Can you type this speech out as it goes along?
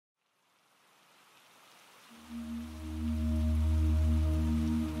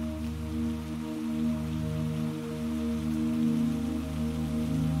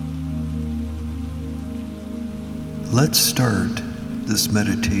Let's start this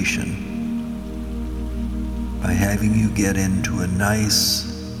meditation by having you get into a nice,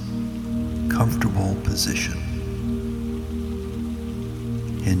 comfortable position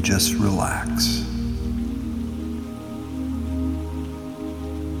and just relax.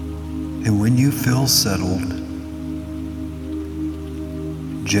 And when you feel settled,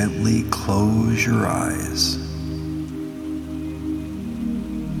 gently close your eyes.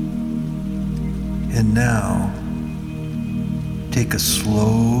 And now, take a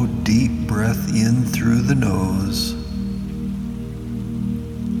slow, deep breath in through the nose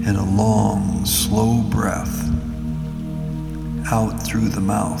and a long, slow breath out through the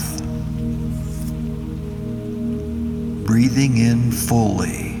mouth. Breathing in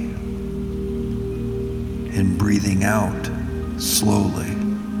fully and breathing out slowly.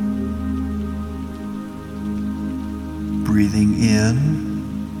 Breathing in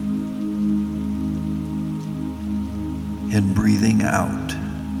and breathing out.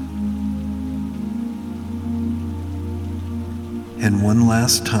 And one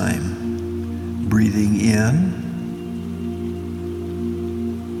last time, breathing in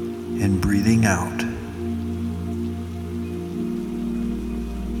and breathing out.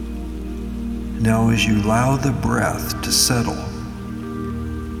 Now, as you allow the breath to settle,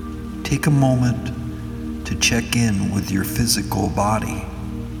 take a moment to check in with your physical body.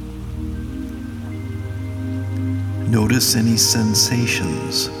 Notice any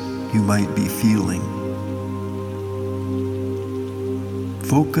sensations you might be feeling.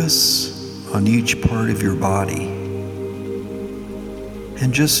 Focus on each part of your body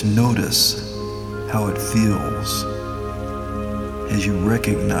and just notice how it feels as you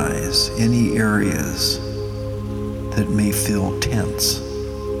recognize any areas that may feel tense.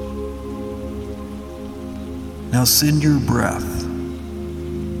 Now send your breath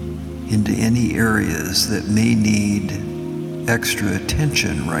into any areas that may need extra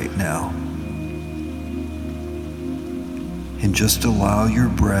attention right now. And just allow your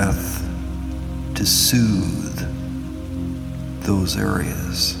breath to soothe those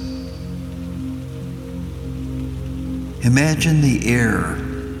areas. Imagine the air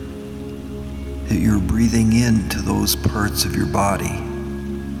that you're breathing into those parts of your body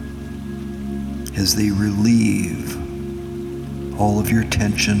as they relieve all of your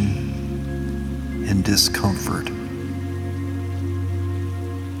tension and discomfort.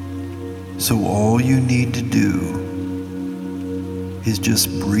 So all you need to do is just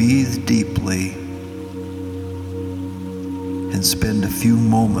breathe deeply and spend a few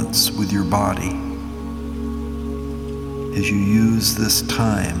moments with your body as you use this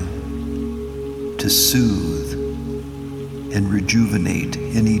time to soothe and rejuvenate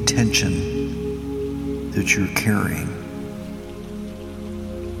any tension that you're carrying.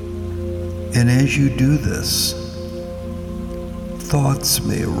 And as you do this, thoughts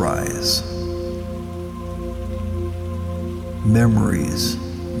may arise. Memories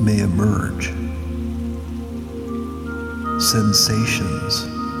may emerge. Sensations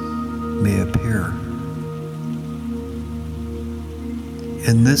may appear.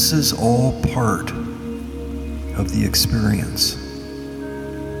 And this is all part of the experience.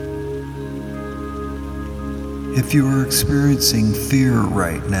 If you are experiencing fear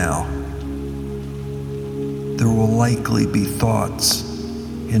right now, there will likely be thoughts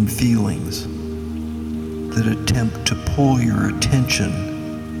and feelings that attempt to pull your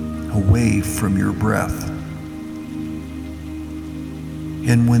attention away from your breath.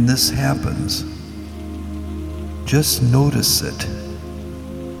 And when this happens, just notice it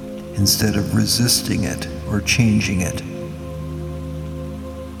instead of resisting it or changing it.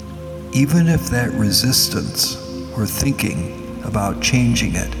 Even if that resistance or thinking about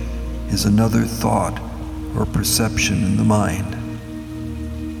changing it is another thought or perception in the mind.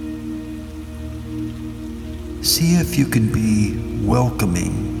 See if you can be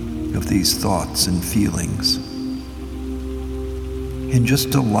welcoming of these thoughts and feelings and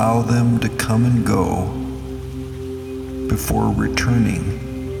just allow them to come and go before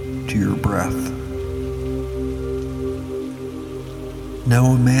returning to your breath.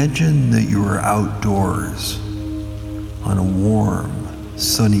 Now imagine that you are outdoors on a warm,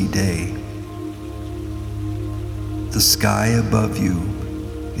 sunny day. The sky above you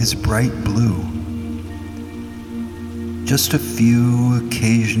is bright blue. Just a few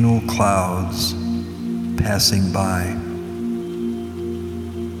occasional clouds passing by.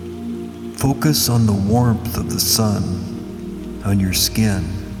 Focus on the warmth of the sun on your skin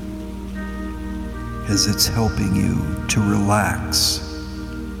as it's helping you to relax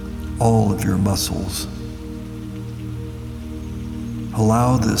all of your muscles.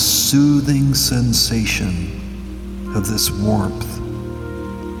 Allow this soothing sensation of this warmth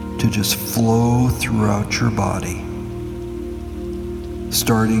to just flow throughout your body,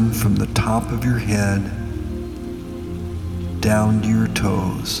 starting from the top of your head down to your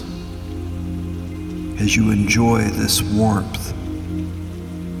toes, as you enjoy this warmth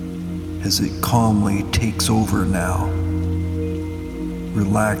as it calmly takes over now,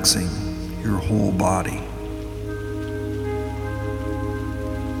 relaxing your whole body.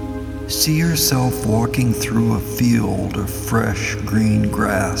 See yourself walking through a field of fresh green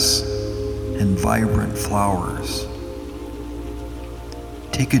grass and vibrant flowers.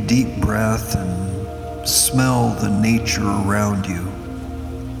 Take a deep breath and smell the nature around you.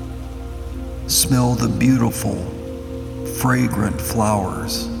 Smell the beautiful, fragrant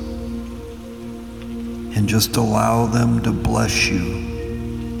flowers, and just allow them to bless you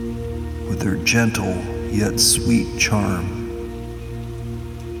with their gentle yet sweet charm.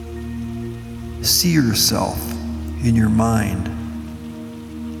 See yourself in your mind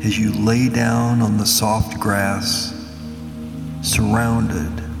as you lay down on the soft grass,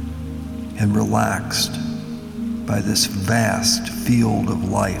 surrounded and relaxed by this vast field of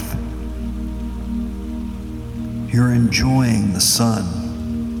life. You're enjoying the sun,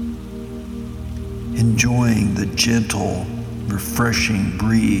 enjoying the gentle, refreshing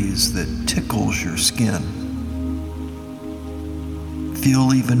breeze that tickles your skin.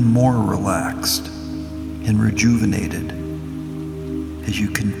 Feel even more relaxed and rejuvenated as you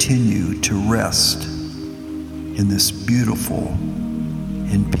continue to rest in this beautiful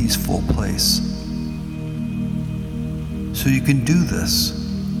and peaceful place. So you can do this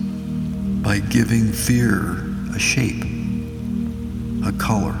by giving fear a shape, a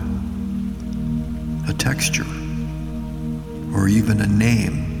color, a texture, or even a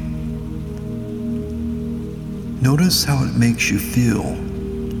name. Notice how it makes you feel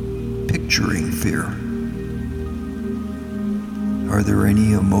picturing fear. Are there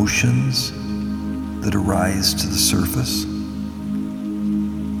any emotions that arise to the surface?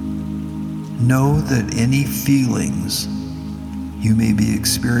 Know that any feelings you may be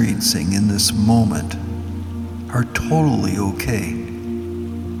experiencing in this moment are totally okay,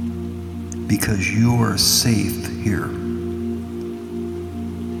 because you are safe here.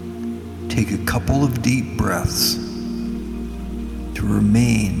 Take a couple of deep breaths to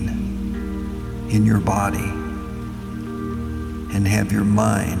remain in your body and have your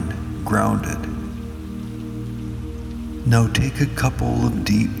mind grounded. Now take a couple of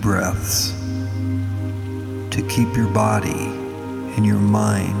deep breaths to keep your body and your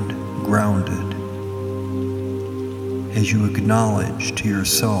mind grounded as you acknowledge to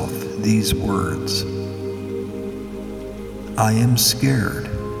yourself these words: I am scared.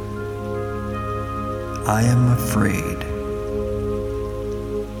 I am afraid.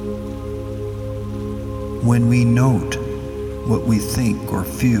 When we note what we think or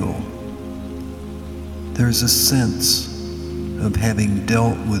feel, there's a sense of having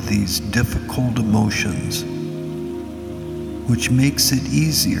dealt with these difficult emotions, which makes it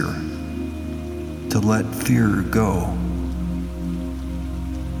easier to let fear go.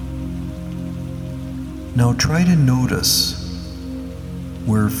 Now try to notice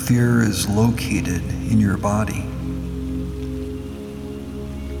where fear is located in your body.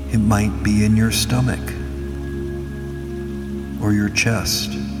 It might be in your stomach, or your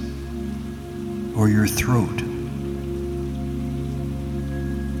chest, or your throat.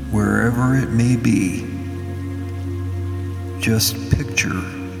 Wherever it may be, just picture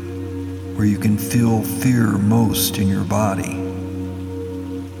where you can feel fear most in your body,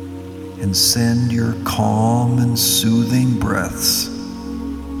 and send your calm and soothing breaths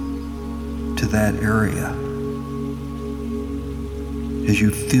to that area as you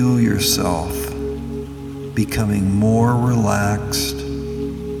feel yourself becoming more relaxed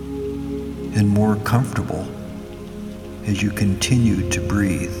and more comfortable as you continue to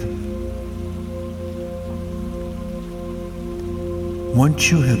breathe.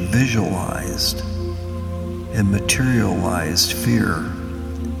 Once you have visualized and materialized fear,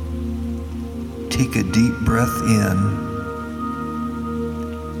 take a deep breath in,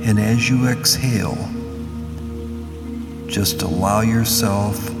 and as you exhale, just allow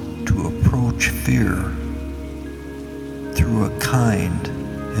yourself to approach fear through a kind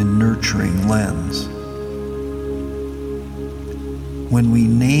and nurturing lens. When we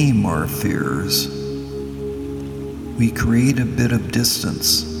name our fears, we create a bit of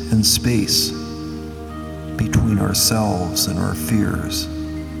distance and space between ourselves and our fears.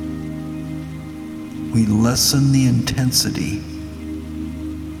 We lessen the intensity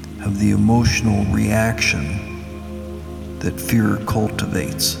of the emotional reaction that fear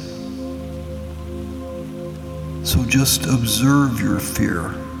cultivates. So just observe your fear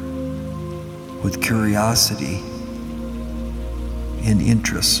with curiosity and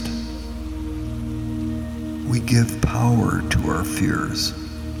interest. We give power to our fears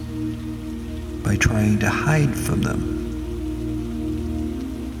by trying to hide from them.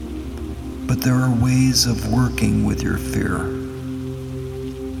 But there are ways of working with your fear,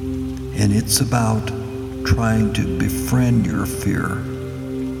 and it's about trying to befriend your fear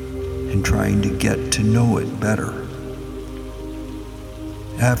and trying to get to know it better.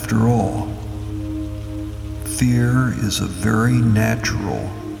 After all, fear is a very natural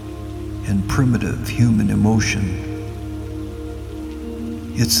and primitive human emotion.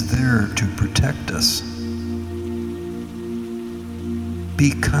 It's there to protect us.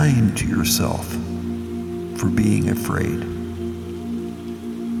 Be kind to yourself for being afraid.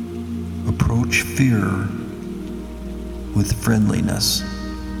 Approach fear with friendliness.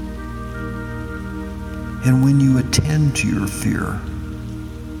 And when you attend to your fear,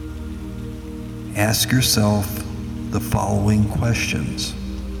 ask yourself the following questions.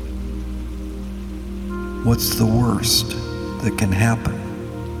 What's the worst that can happen?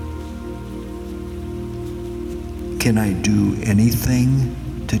 Can I do anything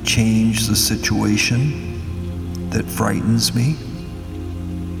to change the situation that frightens me?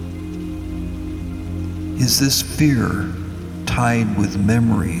 Is this fear tied with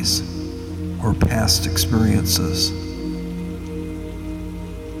memories or past experiences?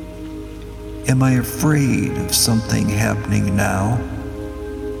 Am I afraid of something happening now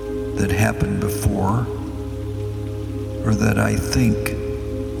that happened before, or that I think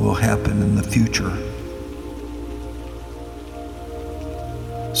will happen in the future?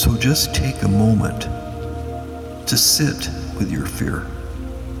 So just take a moment to sit with your fear.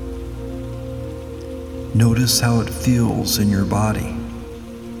 Notice how it feels in your body.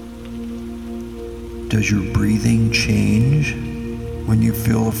 Does your breathing change when you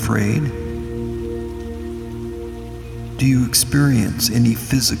feel afraid? Do you experience any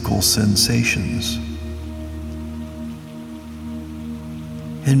physical sensations?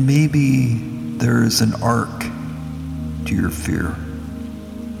 And maybe there is an arc to your fear,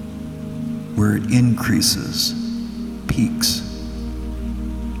 where it increases, peaks,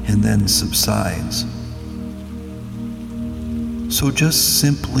 and then subsides. So just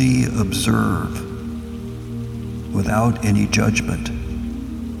simply observe without any judgment.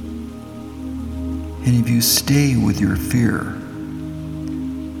 And if you stay with your fear,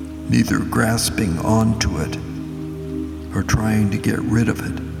 neither grasping onto it or trying to get rid of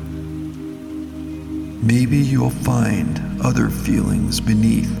it, maybe you'll find other feelings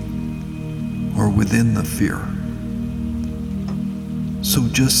beneath or within the fear. So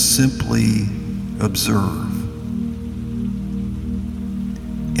just simply observe.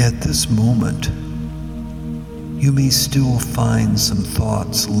 At this moment, you may still find some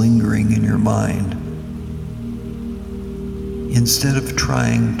thoughts lingering in your mind. Instead of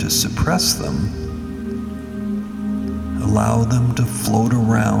trying to suppress them, allow them to float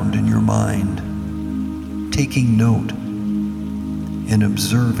around in your mind, taking note and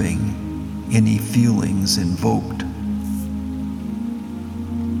observing any feelings invoked.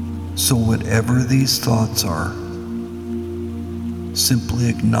 So whatever these thoughts are, simply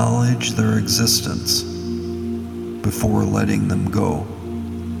acknowledge their existence before letting them go.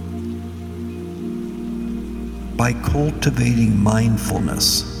 By cultivating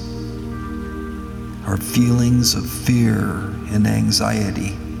mindfulness, our feelings of fear and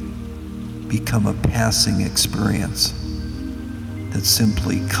anxiety become a passing experience that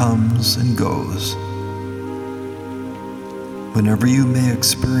simply comes and goes. Whenever you may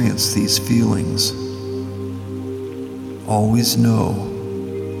experience these feelings, always know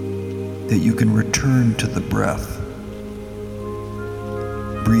that you can return to the breath.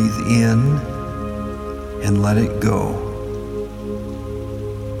 Breathe in and let it go.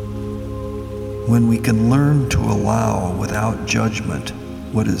 When we can learn to allow without judgment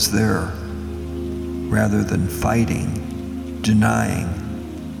what is there, rather than fighting, denying,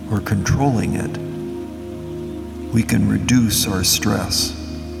 or controlling it, we can reduce our stress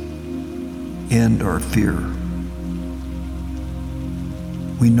and our fear.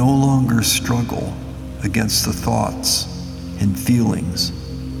 We no longer struggle against the thoughts and feelings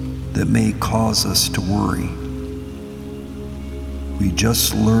that may cause us to worry. We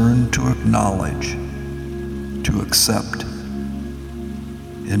just learn to acknowledge, to accept,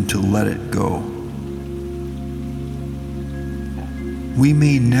 and to let it go. We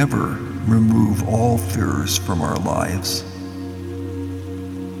may never remove all fears from our lives.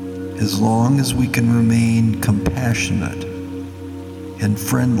 As long as we can remain compassionate and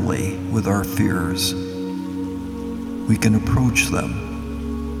friendly with our fears, we can approach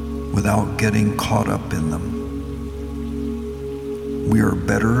them without getting caught up in them. We are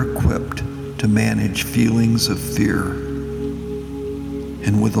better equipped to manage feelings of fear,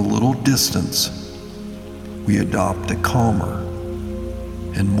 and with a little distance, we adopt a calmer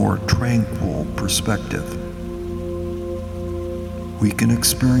and more tranquil perspective. We can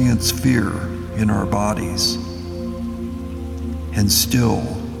experience fear in our bodies and still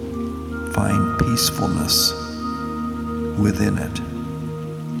find peacefulness within it.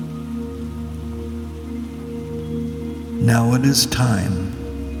 Now it is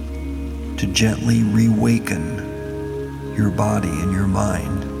time to gently reawaken your body and your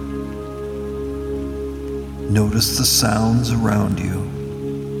mind. Notice the sounds around you.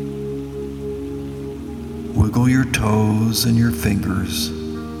 Wiggle your toes and your fingers.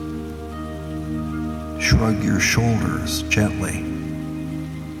 Shrug your shoulders gently.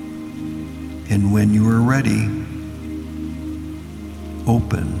 And when you are ready,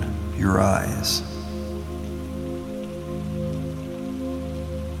 open your eyes.